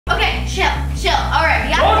chill. All right.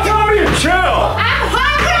 Don't tell me to chill. I'm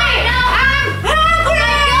hungry. I'm hungry.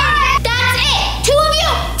 That's it. Two of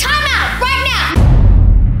you, time out right now.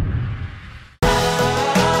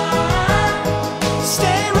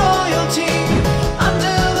 Stay royalty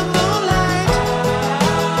under the moonlight.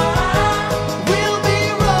 We'll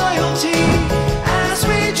be royalty as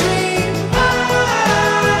we dream.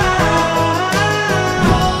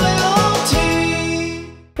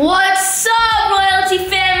 Royalty. What's up, Royalty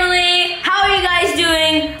family? How are you guys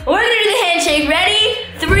doing? We're gonna do the handshake. Ready?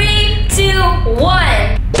 3, 2, 1.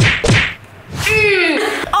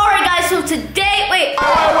 Alright guys, so today, wait.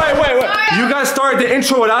 Wait. You guys started the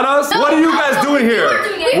intro without us? What are you guys doing here?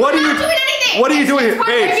 What are you doing here?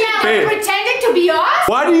 Babe. Pretending to be us?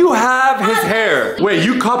 Why do you have his hair? Wait,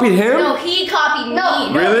 you copied him? No, he copied me.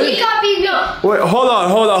 Really? He copied me. Wait, hold on.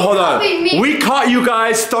 copied me. We caught you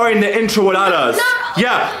guys starting the intro without us.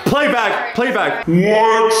 Yeah, playback.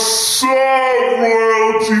 What's up,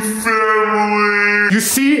 Royalty family? You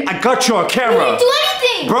see, I got you on camera. Didn't do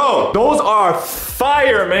anything. Bro, those are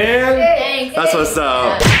fire, man. Thanks. That's what's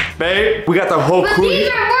up. Babe, we got the whole But crew. these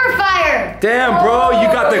are more fire. Damn, bro, you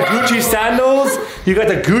got the Gucci sandals. You got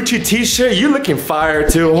the Gucci t-shirt. You looking fire,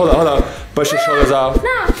 too. Hold on. Brush your shoulders off.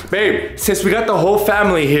 No. Babe, since we got the whole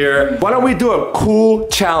family here, why don't we do a cool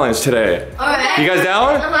challenge today? Alright. You guys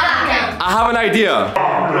down? I have an idea.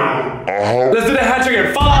 Let's do the handshake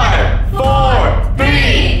in 5, 4,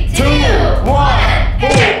 3, 2, 1.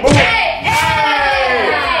 Boom. Hey!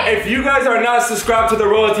 If you guys are not subscribed to the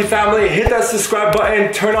Royalty family, hit that subscribe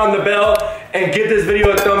button, turn on the bell, and give this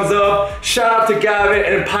video a thumbs up. Shout out to Gavin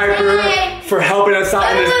and Piper for helping us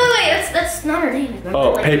out in this. Wait. That's not her name.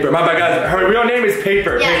 Oh, Paper. My bad, guys. Her real name is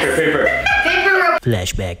Paper. Yes. Paper. Paper.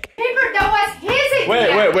 Flashback. Paper. That was his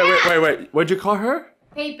idea. Wait. What'd you call her?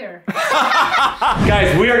 Paper.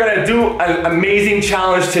 Guys, we are gonna do an amazing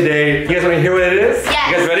challenge today. You guys wanna hear what it is? Yes.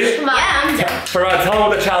 You guys ready? Come on. Yeah, I'm down. Farah, tell them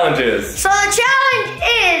what the challenge is. So the challenge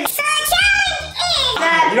is.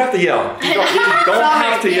 You don't have to yell. You don't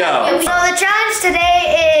have to yell. So the challenge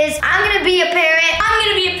today is I'm gonna be a parent. I'm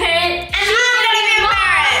gonna be a parent. And I'm gonna be a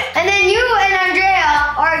parent. And then you and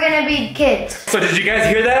Andrea are gonna be kids. So did you guys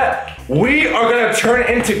hear that? We are gonna turn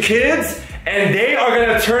into kids and they are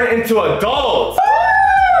gonna turn into adults.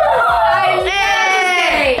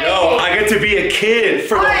 Yo, I get to be a kid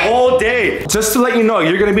for the whole day. Just to let you know,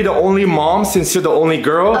 you're gonna be the only mom since you're the only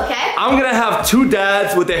girl. Okay. I'm gonna have 2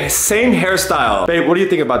 dads with the same hairstyle. Babe, what do you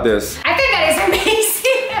think about this? I think that is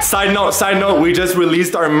amazing. Side note, we just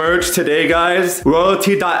released our merch today, guys.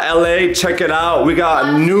 Royalty.la, check it out. We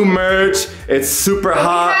got new merch. It's super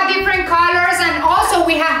hot. We have different colors, and also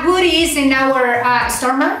we have hoodies in our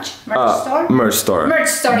store merch. Merch store.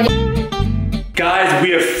 Guys,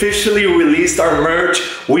 we officially released our merch.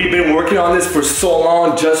 We've been working on this for so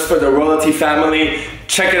long just for the Royalty family.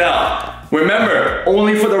 Check it out. Remember,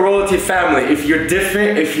 only for the Royalty family. If you're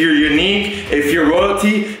different, if you're unique, if you're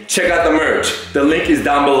royalty, check out the merch. The link is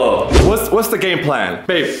down below. What's the game plan?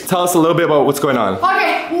 Babe, tell us a little bit about what's going on.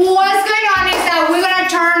 Okay, what's going on is that we're gonna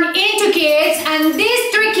turn into kids, and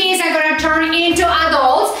these 3 kids are gonna turn into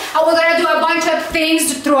adults, and we're gonna do a bunch of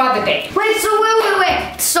things throughout the day. Wait.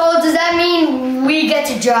 So does that mean we get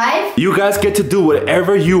to drive? You guys get to do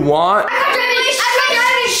whatever you want. I'm not driving.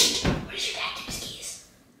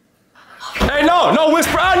 Hey, no,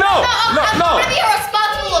 whisper. I'm No. gonna be a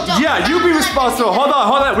responsible adult. Yeah, you be responsible. Hold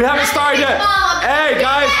on. We haven't started yet. Hey,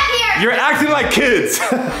 guys, you're acting like kids.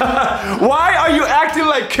 Why are you acting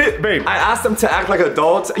like kids? Babe, I asked them to act like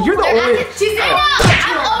adults. You're the only...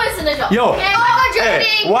 I'm always an adult. Yo, Okay?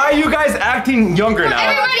 hey, why are you guys acting younger now?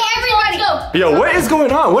 Everybody, go. Yo, what is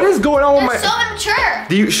going on? What is going on with my... They're so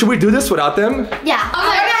immature. Should we do this without them? Yeah. I'm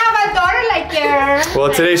gonna have a daughter like yours.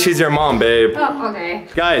 Well, today she's your mom, babe. Oh, okay.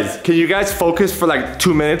 Guys, can you guys focus for like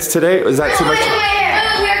 2 minutes today? Is that too much?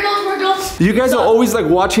 We're girls. You guys are always like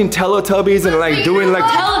watching Teletubbies and like doing like...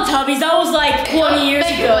 Teletubbies, that was like 20 years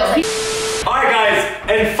ago. Alright guys,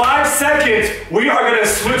 in 5 seconds, we are gonna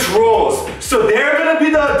switch roles. So they're gonna be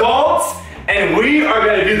the adults, and we are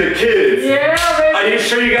gonna be the kids. Yeah, baby. Are you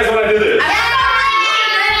sure you guys wanna do this? Hey,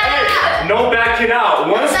 no backing out.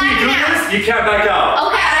 Once we do this, you can't back out.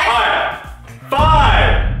 Okay. Alright,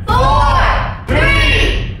 5, 4,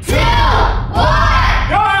 3, 2, 1.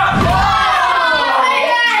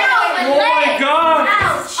 Oh my god!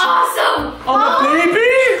 Awesome. I'm a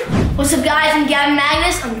baby? What's up, guys? I'm Gavin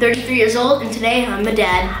Magnus. I'm 33 years old, and today I'm a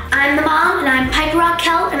dad. I'm the mom, and I'm Piper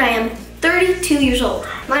Raquel, and I am 32 years old.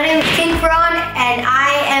 My name is King Ferron, and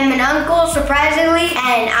I am an uncle, surprisingly,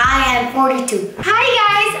 and I am 42. Hi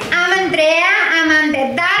guys, I'm Andrea. I'm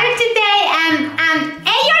the daughter today. I'm 8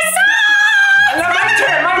 years old. No,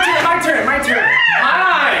 my turn.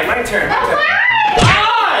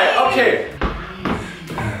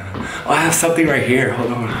 something right here.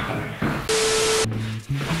 Hold on.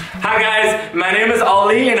 Hi guys, my name is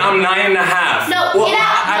Ali and I'm 9.5. No, well, get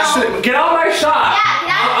out. Actually, get out my shot. Yeah,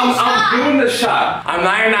 get out my shot. I'm doing the shot. I'm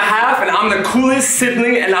 9.5 and I'm the coolest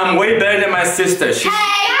sibling and I'm way better than my sister. She's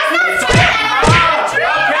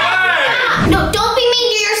No, don't be mean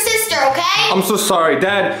to your sister, okay? I'm so sorry,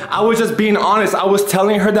 Dad. I was just being honest. I was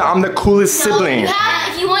telling her that I'm the coolest sibling.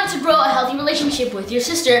 If you want to grow a healthy relationship with your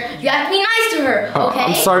sister, you have to be nice to her, okay?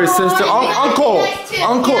 I'm sorry, sister. Uncle,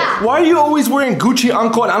 Yeah. why are you always wearing Gucci,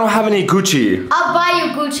 Uncle, and I don't have any Gucci? I'll buy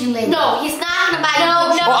you Gucci later. No, he's not gonna buy you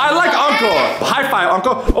Gucci. Oh, I like Uncle. High five,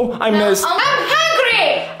 Uncle. Oh, I missed. I'm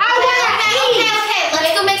hungry. Okay.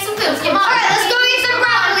 Let's go make some food. Come on. All right, let's go eat some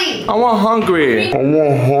broccoli. I want hungry. I'm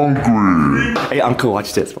hungry. Hey, Uncle,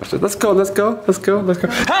 watch this. Watch this. Let's go. Oh,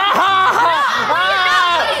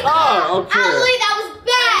 okay. Ali, that was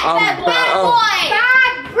bad. Bad boy.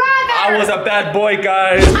 Bad brother. I was a bad boy,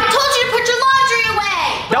 guys. I told you to put your laundry away.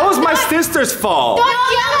 That was my sister's fault. Don't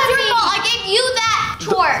yell at me. I gave you that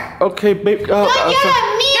chore. Okay, babe. Don't yell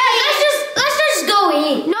at me. Guys, let's just go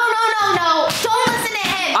eat. No. Don't listen to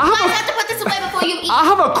him. You guys have to put this away before you eat. I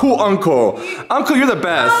have a cool uncle. Uncle, you're the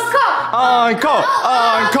best. Uncle.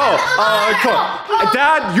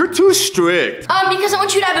 Dad, you're too strict. Because I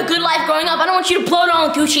want you to have a good life growing up. I don't want you to blow it all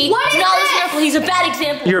on Gucci. What is Do not listen to this? Uncle. He's a bad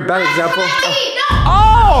example. You're a bad example.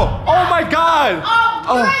 No. Oh my God.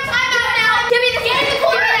 You're in timeout now. Give me the phone. Get in the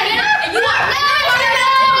corner. You are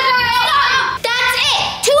That's it.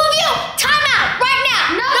 Two of you, timeout right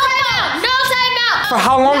now. No phone. No timeout. For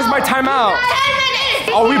how long is my timeout? 10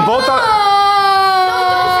 minutes. Are we both Don't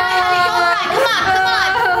cry, honey. Don't cry. Come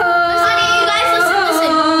on. Honey, you guys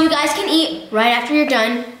listen. You guys can eat right after you're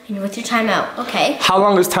done and with your timeout, okay? How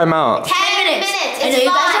long is timeout? 10 minutes. I know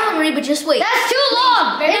you guys are hungry, but just wait. That's too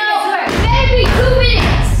long. Baby, 2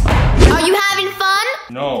 minutes. Are you having fun?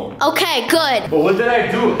 No. Okay, good. But what did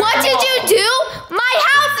I do? What did you do? My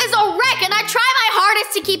house is a wreck and I try my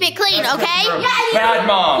hardest to keep it clean, okay? Bad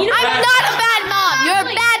mom. I'm not a bad mom. You're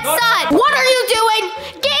a bad son. What are you doing?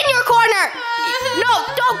 Get in your corner. No,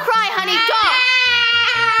 don't cry, honey. Don't.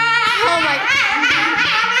 Oh my.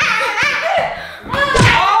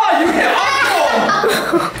 Oh, you hit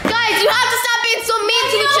Uncle. Guys, you have to stop being so mean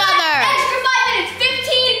to each other. Extra 5 minutes,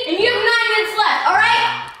 15, and you have 9 minutes left, alright?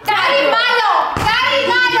 Daddy malo.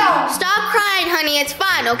 Stop crying, honey. It's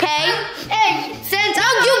fun, okay? Hey, since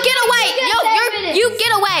you get away. You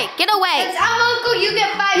get away. Get away. Since I'm uncle, you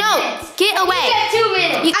get 5 minutes. Get away. You get 2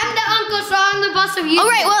 minutes. I'm the uncle, so I'm the boss of you. All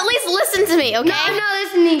right, well, at least listen to me, okay? No, I'm not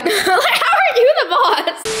listening. How are you the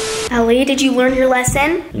boss? Ali, did you learn your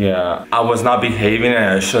lesson? Yeah, I was not behaving and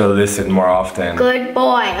I should have listened more often. Good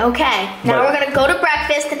boy. Okay. Now But- we're gonna go to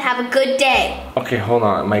breakfast and have a good day. Okay, hold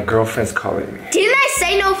on. My girlfriend's calling me. Didn't I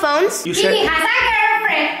say no phones? You He said... has a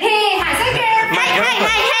girlfriend. He has a girlfriend.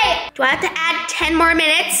 Hey. Do I have to add 10 more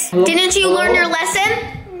minutes? Didn't you learn your lesson?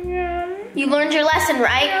 You learned your lesson,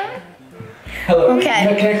 right? Hello.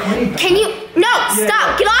 Okay. Can I call you back? Can you? No,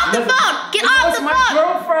 stop. Get off the phone. Get off the my phone.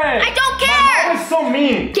 girlfriend. I don't My care. mom is so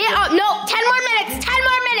mean. Get off. No, 10 more minutes. 10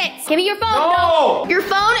 more minutes. Give me your phone. No. Your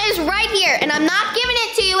phone is right here, and I'm not giving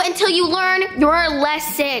it to you until you learn your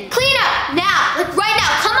lesson. Clean up now. Like right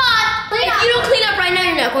now. Come on. Clean If up. you don't clean up right now,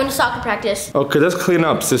 you're not going to soccer practice. Okay, let's clean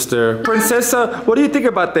up, sister. Princessa, what do you think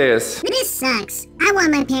about this? This sucks. I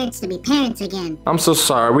want my parents to be parents again. I'm so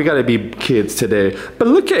sorry. We gotta be kids today. But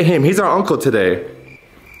look at him. He's our uncle today.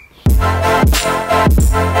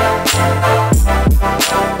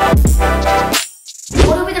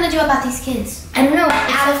 What are we gonna do about these kids? I don't know.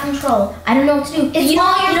 It's out of control. I don't know what to do. It's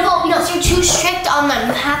all your fault because you're too strict on them.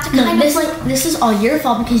 You have to kind of This is all your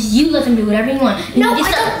fault because you let them do whatever you want. No, I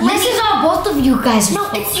don't. This is all both of you guys. No,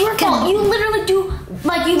 it's your fault. You literally do,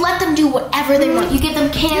 like, you let them do whatever they want. You give them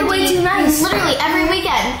candy. You're way too nice. Literally every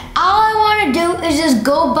weekend. All I want to do is just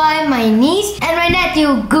go buy my niece and my nephew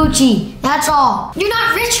Gucci. That's all. You're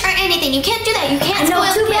not rich or anything. You can't do that. You can't spoil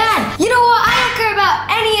too kids. bad. You know what? I don't care about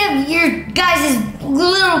any of your guys'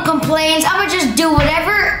 little complaints. I would just do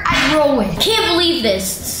whatever I roll with. Can't believe this.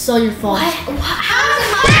 It's all your fault. How is it my fault?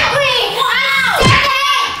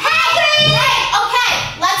 Hey, okay,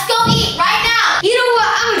 let's go eat right now. You know what?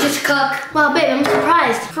 I would just cook. Well, babe, I'm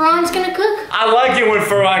surprised. Farron's gonna cook. I like it when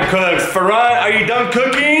Farron cooks. Farron, are you done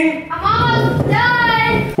cooking? I'm almost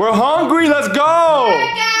done. We're hungry. Let's go.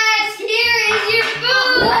 Guys, here is your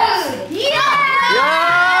food.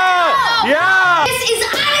 Yeah. This is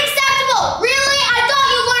unacceptable. Really? I thought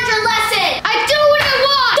you learned your lesson. I do what I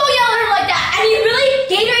want. Don't yell at her like that. I mean, really?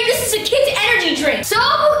 Gatorade, this is a kid's energy drink. So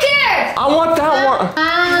who cares? I want that one.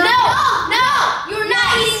 No, you're not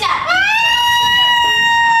eating that.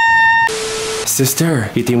 Sister,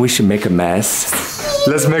 you think we should make a mess?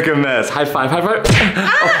 Let's make a mess. High five, high five.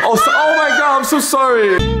 Oh my God, I'm so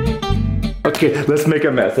sorry. Okay, let's make a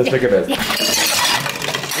mess. Let's make a mess. What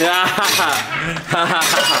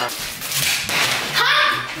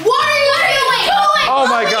are you doing? Oh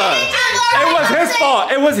my God. It was his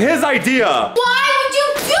fault. It was his idea. Why would you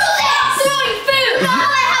do this? Doing food. No,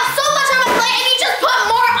 I have so much on my plate and you just put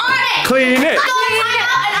more on it. Clean it.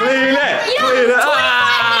 Clean it. Clean it.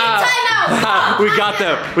 We got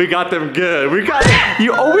them. We got them good. We got them.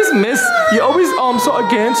 You always miss. You always so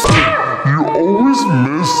against. You always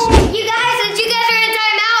miss. You guys, since you guys are in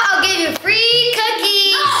timeout, I'll give you free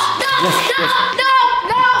cookies. No.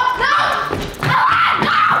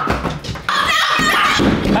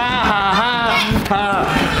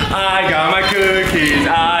 I got my cookies.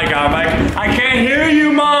 I can't hear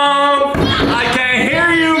you, Mom. I can't hear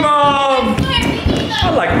you, Mom. I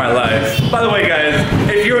like my life. By the way, guys,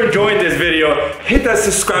 if you're enjoying this video, hit that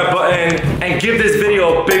subscribe button and give this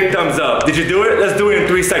video a big thumbs up. Did you do it? Let's do it in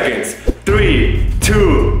 3 seconds. 3,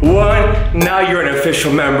 2, 1. Now you're an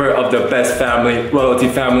official member of the best family, royalty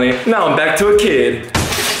family. Now I'm back to a kid.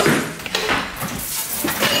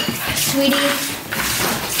 Sweetie,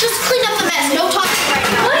 just clean up the mess. No talking right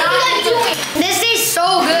now. What are you guys doing? This tastes so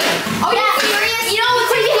good. Are you serious? You know we're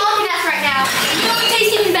cleaning all the mess right now. You know what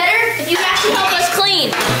tastes even better? If you actually help us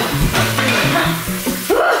clean.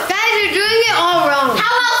 Guys, you're doing it all wrong.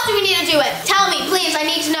 How else do we need to do it? Tell me, please. I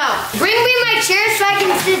need to know. Bring me my chair so I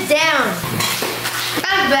can sit down.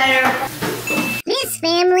 That's better. This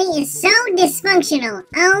family is so dysfunctional.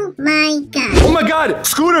 Oh my God. Oh my God,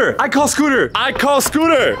 Scooter! I call Scooter! I call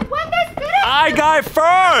Scooter! What is Scooter? I got it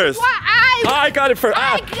first! I got it first!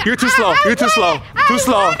 You're too slow! You're too slow! Too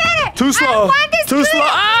slow! Too slow! Too slow!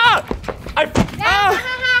 What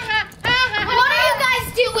are you guys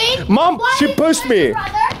doing? Mom, she pushed me!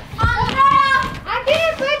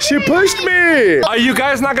 She pushed me! Are you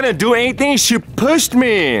guys not gonna do anything? She pushed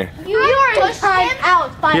me! You are in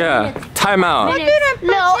timeout. 5 Yeah, time out.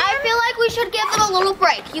 No, I feel like we should give them a little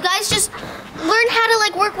break. You guys just learn how to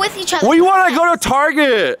like work with each other. Well, you wanna go to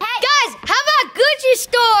Target? Hey, guys, how about Gucci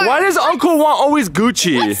store? Why does Uncle want always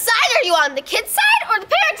Gucci? What side are you on? The kid's side or the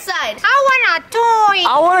parent's side? I want a toy.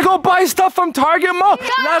 I wanna go buy stuff from Target, Mom!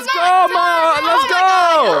 Let's go, Mom! Let's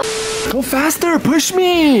go! Go faster! Push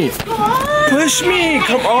me! Push me!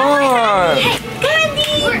 Come on!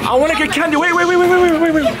 Candy! I wanna get candy! Wait! I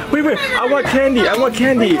want candy! I want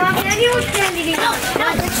candy! No,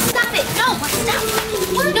 stop it! No, stop!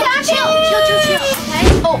 No, chill, okay?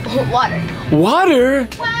 Oh, water. Water?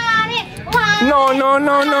 No, no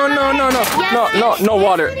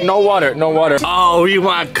water. Oh, we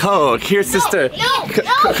want Coke. Here, sister. No,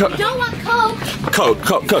 don't want Coke.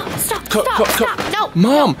 Coke. Stop. No.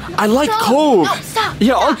 Mom, I like Coke. No, stop.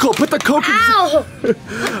 Yeah, Uncle, put the Coke in. Ow.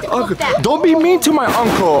 Uncle, don't be mean to my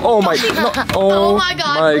uncle. Oh my God. Oh my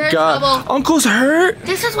God, we're in trouble. Uncle's hurt.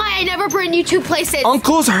 This is why I never bring you 2 places.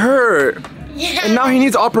 Uncle's hurt. Yeah. And now he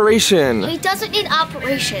needs operation. He doesn't need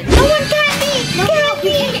operation. No one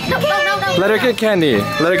candy. No. Let her get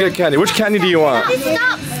candy. Which candy do you want?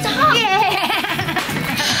 Stop.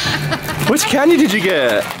 Which candy did you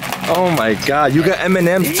get? Oh my God, you got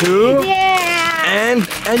M&M's too? Yeah.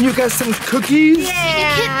 And you got some cookies?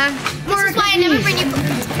 Yeah. This is why I never bring you.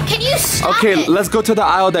 Can you stop Okay, it? let's go to the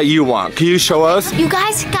aisle that you want. Can you show us? You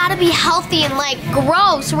guys gotta be healthy and like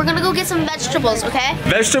grow. So we're gonna go get some vegetables, okay?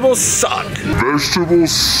 Vegetables suck.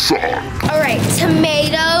 Vegetables suck. All right,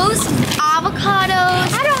 tomatoes,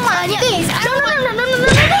 avocados. I don't want these.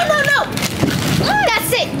 No.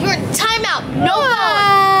 That's it. You're in timeout. No phone.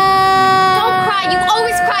 Don't cry. You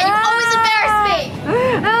always cry. You always embarrass me.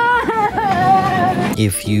 A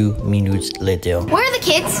few minutes later. Where are the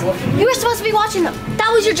kids? You were supposed to be watching them.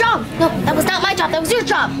 That was your job. No, that was not my job. That was your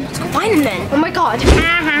job. Let's go find them then. Oh my God.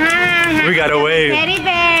 We got away. Teddy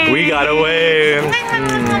bear. We got away.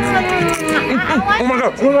 Oh my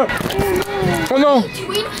God. Oh no.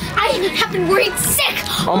 I have been worried sick.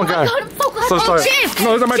 Oh my God. Focus. So sorry. Chip.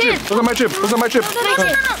 No, those are my chips. Those are my chips. No.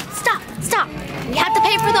 Stop. We have to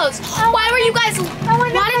pay for those. Why were you guys?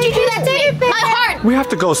 Why did you do that to me? My heart. We have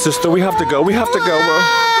to go, sister. We have to go. Come on.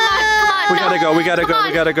 We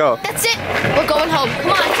gotta go. That's it. We're going home.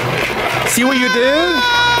 Come on. See what you did?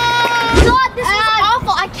 God, this is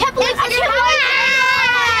awful. I can't believe I did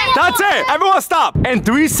That's it. Everyone stop. In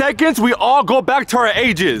 3 seconds, we all go back to our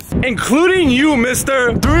ages. Including you,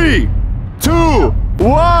 mister. 3, 2,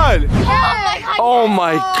 1. Oh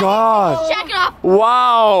my God. Check it off.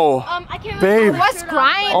 Wow. I can't Babe. I was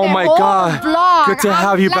crying. Oh the my whole God. vlog. Good to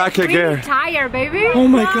have you back really again. Tired, baby. Oh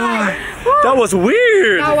my God. That was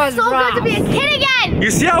weird. That was so rough. good to be a kid again. You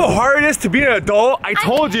see how hard it is to be an adult? I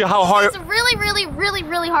told you how hard. It's really, really, really,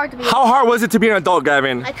 really hard to be. How hard was it to be an adult,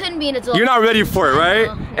 Gavin? I couldn't be an adult. You're not ready for it, right?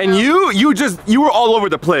 No. And you were all over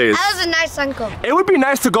the place. That was a nice uncle. It would be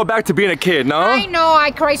nice to go back to being a kid, no? I know, I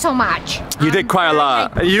cry so much. You did cry a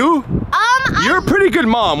lot. And you? You're a pretty good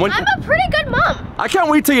mom. I'm a pretty good mom. I can't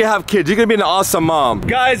wait till you have kids. You're gonna be an awesome mom.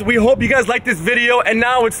 Guys, we hope you guys like this video, and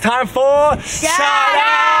now it's time for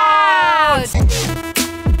shout-outs!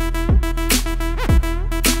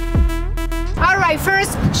 Alright,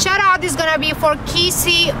 first shout out is gonna be for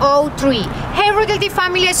Kissy03. Hey Royalty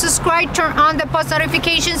family, subscribe, turn on the post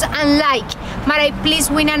notifications and like. Might I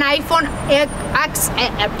please win an iPhone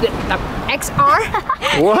XR?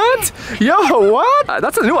 What? Yo, what?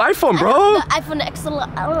 That's a new iPhone, bro. The iPhone XL.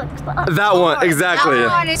 That one, exactly.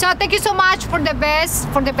 So thank you so much for the best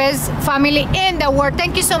family in the world.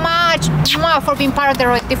 Thank you so much for being part of the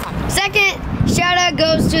Royalty family. Second shout out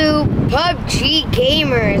goes to PUBG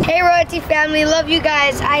Gamers. Hey Royalty family, love you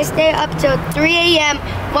guys. I stay up till 3 a.m.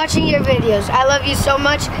 watching your videos. I love you so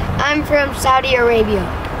much. I'm from Saudi Arabia.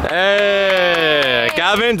 Hey,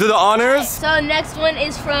 Gavin, do the honors. So next one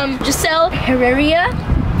is from Giselle Herrera.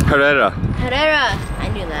 I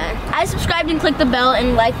knew that. I subscribed and clicked the bell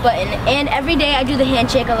and like button, and every day I do the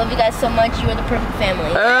handshake. I love you guys so much. You are the perfect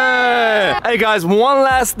family. Hey guys, one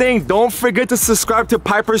last thing. Don't forget to subscribe to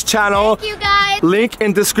Piper's channel. Thank you guys. Link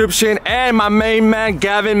in description. And my main man,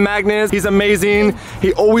 Gavin Magnus. He's amazing.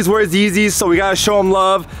 He always wears Yeezys, so we gotta show him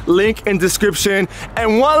love. Link in description.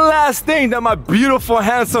 And one last thing that my beautiful,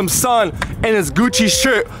 handsome son in his Gucci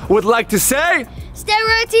shirt would like to say. Stay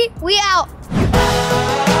Royalty, we out.